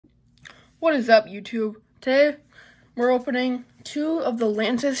What is up, YouTube? Today, we're opening 2 of the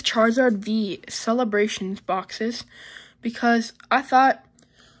Lance's Charizard V Celebrations boxes because I thought,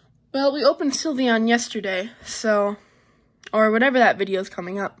 well, we opened Sylveon yesterday, or whatever that video is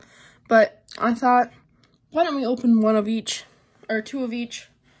coming up, but I thought, why don't we open 1 of each, or 2 of each,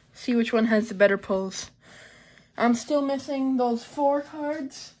 see which one has the better pulls. I'm still missing those 4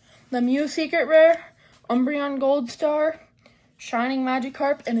 cards, the Mew Secret Rare, Umbreon Gold Star, Shining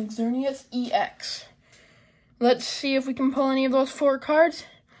Magikarp, and Xerneas EX. Let's see if we can pull any of those 4 cards.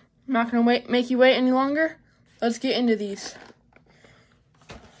 I'm not going to make you wait any longer. Let's get into these.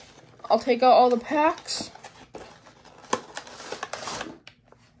 I'll take out all the packs.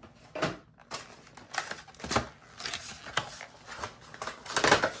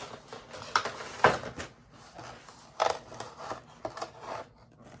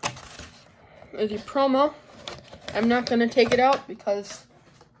 There's your promo. I'm not going to take it out because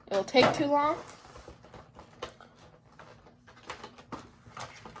it'll take too long.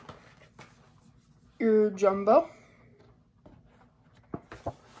 Your jumbo.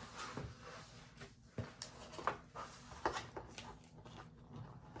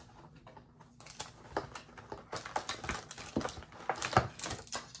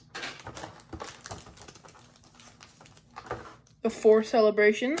 The 4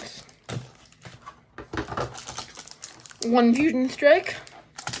 celebrations. 1 Fusion Strike,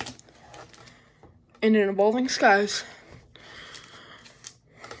 and an Evolving Skies.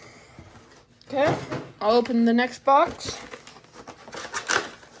 Okay, I'll open the next box.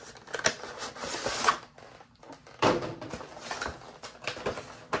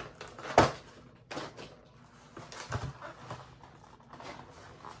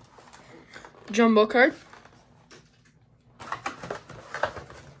 Jumbo card.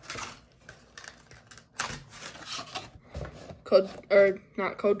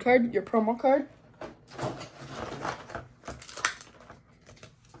 Not code card, your promo card.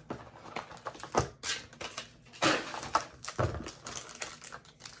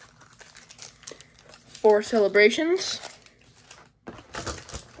 Four celebrations,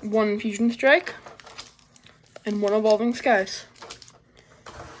 1 Fusion Strike, and 1 Evolving Skies.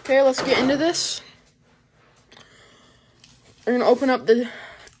 Okay, let's get into this. We're gonna open up the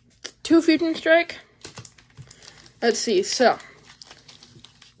 2 Fusion Strike. Let's see, so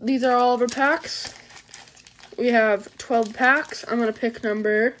these are all of our packs. We have 12 packs. I'm gonna pick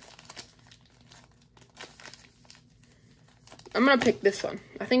this one.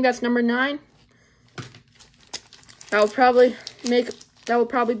 I think that's number 9. That will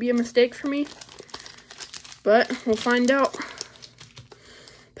probably be a mistake for me, but we'll find out.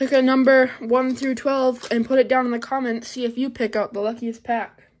 Pick a number 1 through 12 and put it down in the comments. See if you pick out the luckiest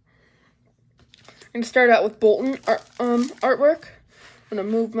pack. I'm going to start out with Bolton artwork. I'm going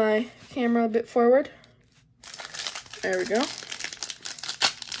to move my camera a bit forward. There we go.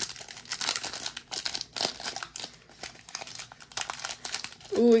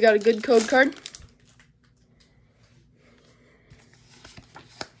 Ooh, we got a good code card.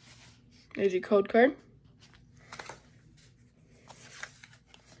 There's your code card.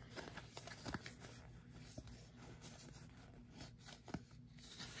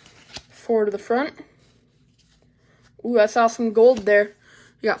 Four to the front. Ooh, I saw some gold there.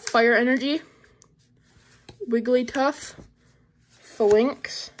 You got Fire Energy, Wigglytuff,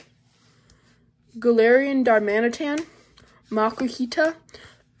 Phalanx, Galarian Darmanitan, Makuhita,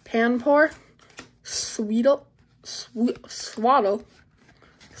 Panpour, Swaddle,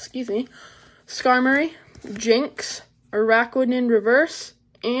 Skarmory, Jinx, Araquanid in reverse,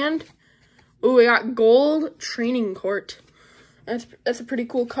 and ooh, we got Gold Training Court. That's a pretty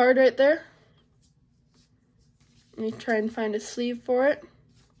cool card right there. Let me try and find a sleeve for it.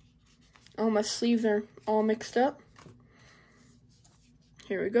 Oh, my sleeves are all mixed up.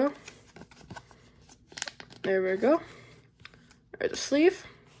 Here we go. There we go. There's the sleeve.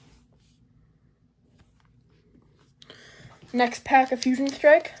 Next pack of Fusion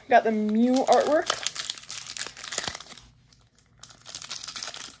Strike. Got the Mew artwork.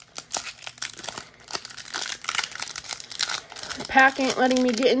 The pack ain't letting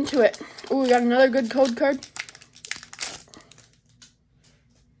me get into it. Ooh, we got another good code card.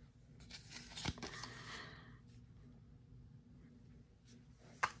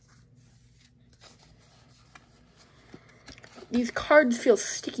 These cards feel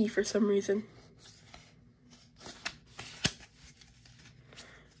sticky for some reason.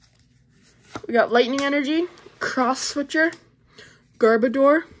 We got Lightning Energy, Cross Switcher,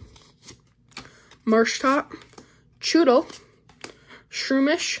 Garbodor, Marshtot, Choodle,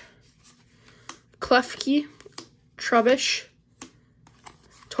 Shroomish, Klefki, Trubbish,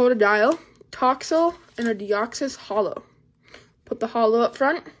 Totodile, Toxel, and a Deoxys Holo. Put the Holo up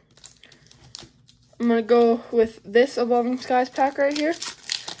front. I'm going to go with this Evolving Skies pack right here.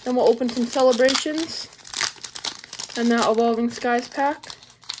 Then we'll open some Celebrations and that Evolving Skies pack.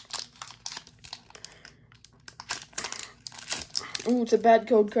 Ooh, it's a bad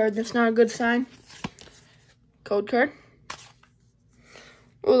code card. That's not a good sign. Code card.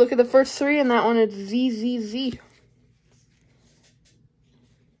 Ooh, look at the first three, and that one is ZZZ.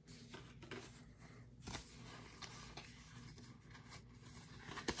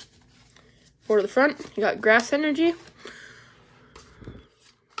 For the front, you got Grass Energy,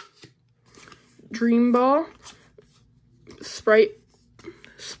 Dream Ball, Sprite,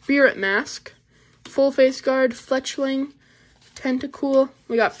 Spirit Mask, Full Face Guard, Fletchling, Tentacool.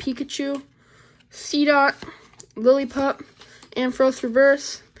 We got Pikachu, Seedot, Lillipup, Ampharos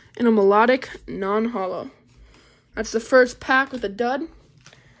Reverse, and a Melodic non-holo. That's the first pack with a dud.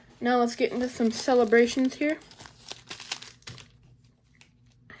 Now let's get into some celebrations here.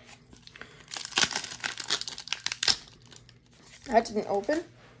 That didn't open.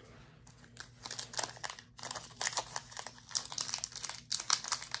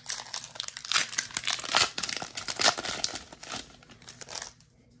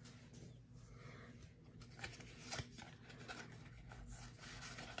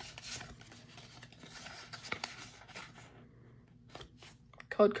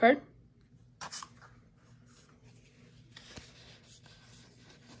 Code card.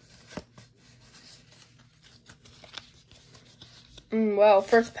 Well,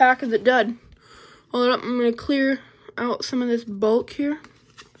 first pack is a dud. Hold it up, I'm going to clear out some of this bulk here.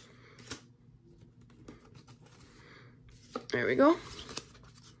 There we go.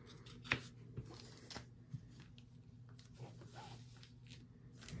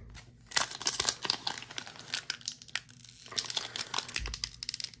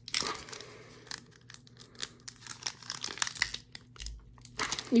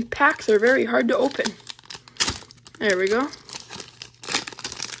 These packs are very hard to open. There we go.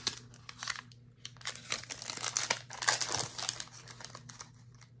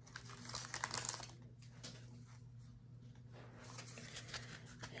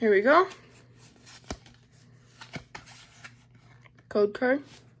 Here we go. Code card.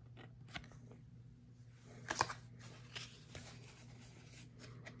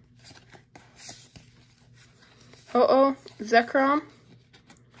 Zekrom.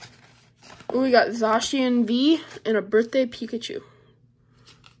 Ooh, we got Zacian V and a Birthday Pikachu.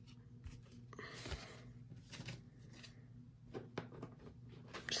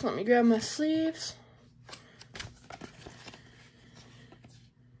 Just let me grab my sleeves.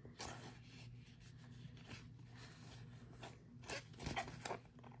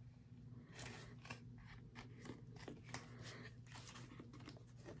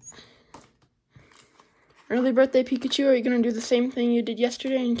 Early birthday Pikachu, are you going to do the same thing you did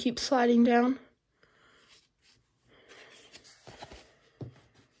yesterday and keep sliding down?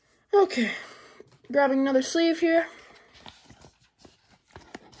 Okay, grabbing another sleeve here.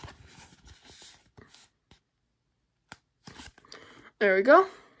 There we go.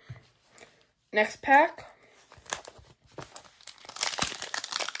 Next pack.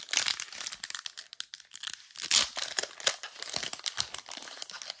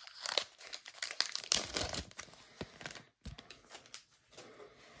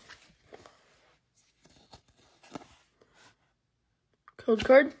 Code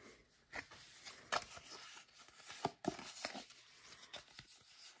card.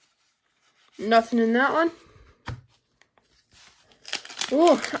 Nothing in that one.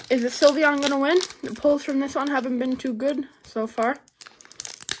 Ooh, is it Sylveon gonna win? The pulls from this one haven't been too good so far.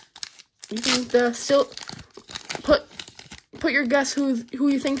 You think put your guess who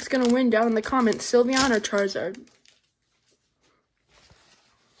you think's gonna win down in the comments, Sylveon or Charizard?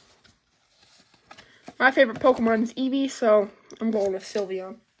 My favorite Pokemon is Eevee, so I'm going with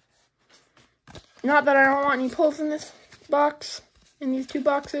Sylveon. Not that I don't want any pulls in this box, in these two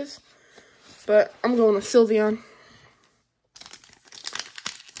boxes, but I'm going with Sylveon.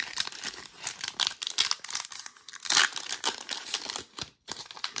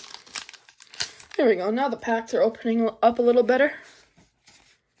 There we go. Now the packs are opening up a little better.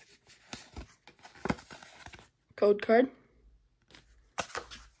 Code card.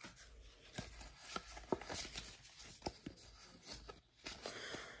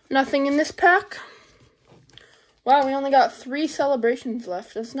 Nothing in this pack. Wow, we only got 3 celebrations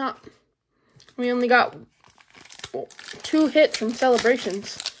left. That's not... We only got 2 hits from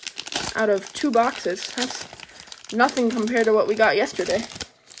celebrations out of 2 boxes. That's nothing compared to what we got yesterday.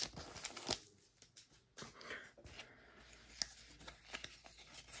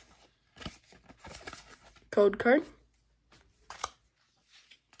 Code card.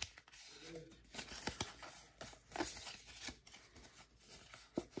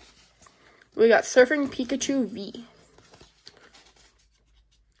 We got Surfing Pikachu V.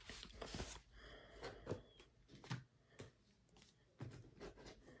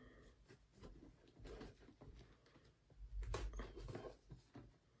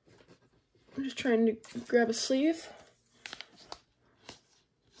 I'm just trying to grab a sleeve.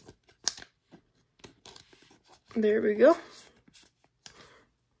 There we go.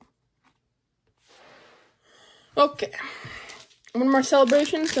 Okay. One more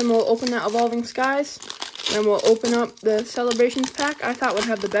Celebrations, then we'll open that Evolving Skies. Then we'll open up the Celebrations pack I thought would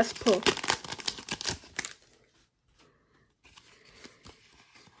have the best pull.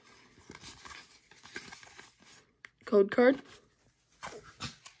 Code card.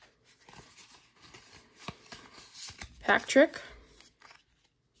 Pack Trick.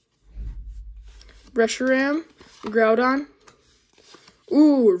 Reshiram, Groudon.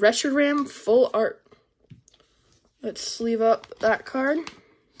 Ooh, Reshiram full art. Let's sleeve up that card.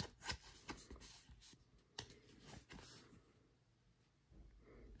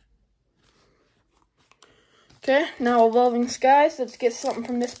 Okay, now Evolving Skies. Let's get something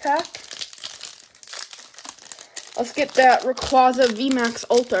from this pack. Let's get that Rayquaza VMAX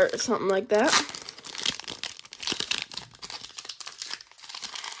Ult Art or something like that.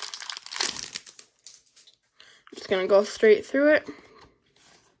 Just gonna go straight through it.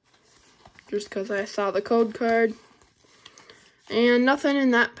 Just because I saw the code card. And nothing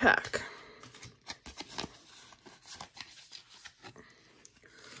in that pack.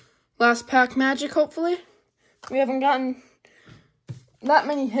 Last pack magic, hopefully. We haven't gotten that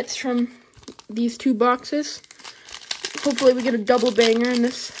many hits from these two boxes. Hopefully we get a double banger in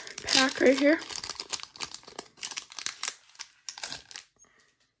this pack right here.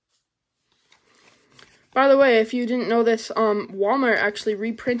 By the way, if you didn't know this, Walmart actually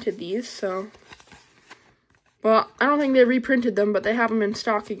reprinted these, so... Well, I don't think they reprinted them, but they have them in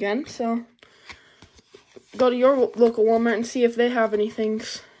stock again, so... Go to your local Walmart and see if they have anything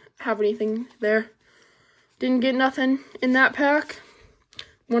there. Didn't get nothing in that pack.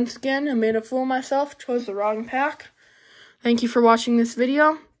 Once again, I made a fool of myself, chose the wrong pack. Thank you for watching this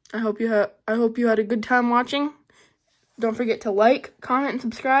video. I hope you had a good time watching. Don't forget to like, comment, and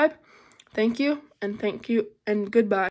subscribe. Thank you, and goodbye.